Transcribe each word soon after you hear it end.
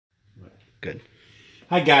Good.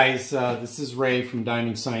 Hi guys, this is Ray from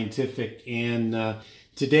Diamond Scientific, and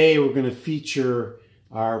today we're going to feature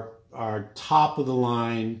our top of the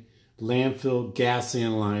line landfill gas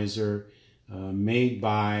analyzer made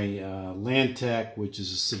by Lantec, which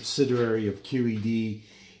is a subsidiary of QED,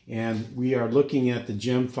 and we are looking at the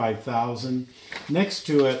GEM 5000. Next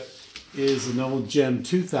to it is an old GEM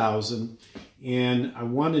 2000, and I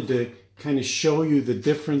wanted to kind of show you the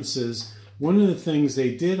differences. One of the things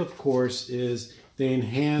they did, of course, is they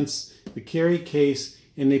enhanced the carry case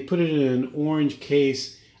and they put it in an orange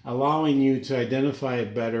case, allowing you to identify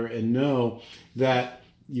it better and know that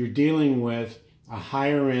you're dealing with a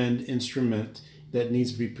higher end instrument that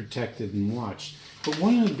needs to be protected and watched. But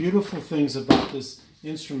one of the beautiful things about this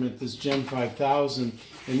instrument, this GEM 5000,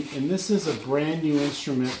 and this is a brand new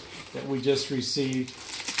instrument that we just received,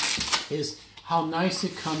 is how nice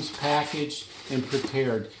it comes packaged and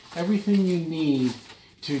prepared. Everything you need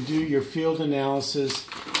to do your field analysis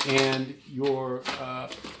and your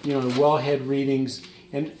wellhead readings,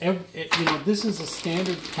 and this is a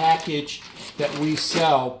standard package that we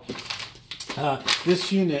sell.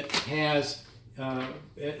 This unit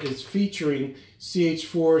is featuring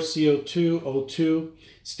CH4, CO2, O2,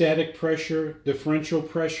 static pressure, differential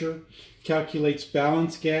pressure, calculates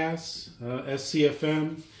balance gas,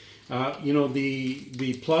 SCFM.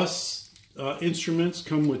 The plus instruments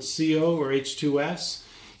come with CO or H2S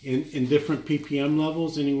in different ppm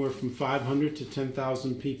levels, anywhere from 500 to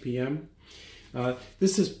 10,000 ppm.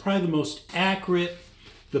 This is probably the most accurate,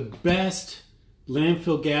 the best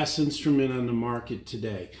landfill gas instrument on the market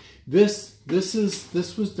today. This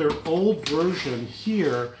was their old version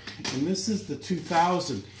here, and this is the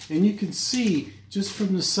 2000. And you can see just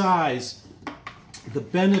from the size the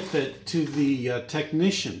benefit to the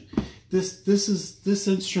technician. This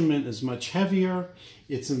instrument is much heavier.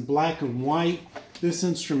 It's in black and white. This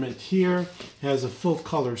instrument here has a full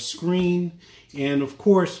color screen, and of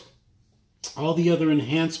course all the other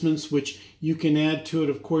enhancements which you can add to it.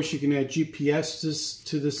 Of course, you can add GPS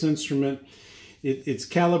to this instrument. It's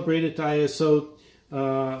calibrated to ISO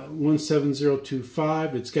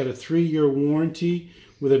 17025. It's got a 3-year warranty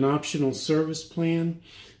with an optional service plan.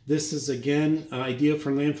 This is again ideal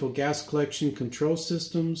for landfill gas collection control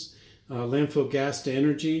systems, landfill gas to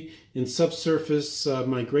energy, and subsurface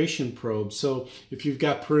migration probes. So if you've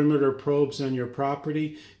got perimeter probes on your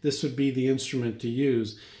property, this would be the instrument to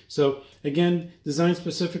use. So again, designed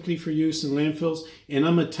specifically for use in landfills. And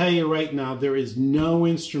I'm going to tell you right now, there is no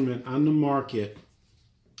instrument on the market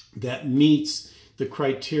that meets the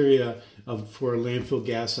criteria for a landfill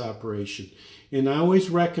gas operation. And I always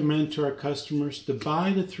recommend to our customers to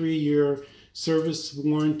buy the 3-year service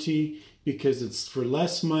warranty, because it's for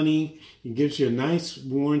less money. It gives you a nice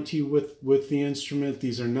warranty with the instrument.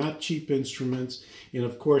 These are not cheap instruments, and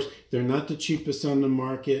of course they're not the cheapest on the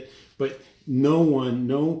market, but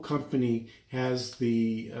no company has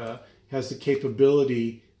the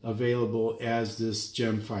capability available as this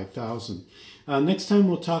GEM 5000. Next time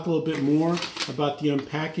we'll talk a little bit more about the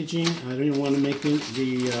unpackaging. I don't want to make the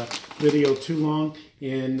video too long,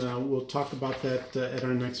 and we'll talk about that at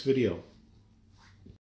our next video.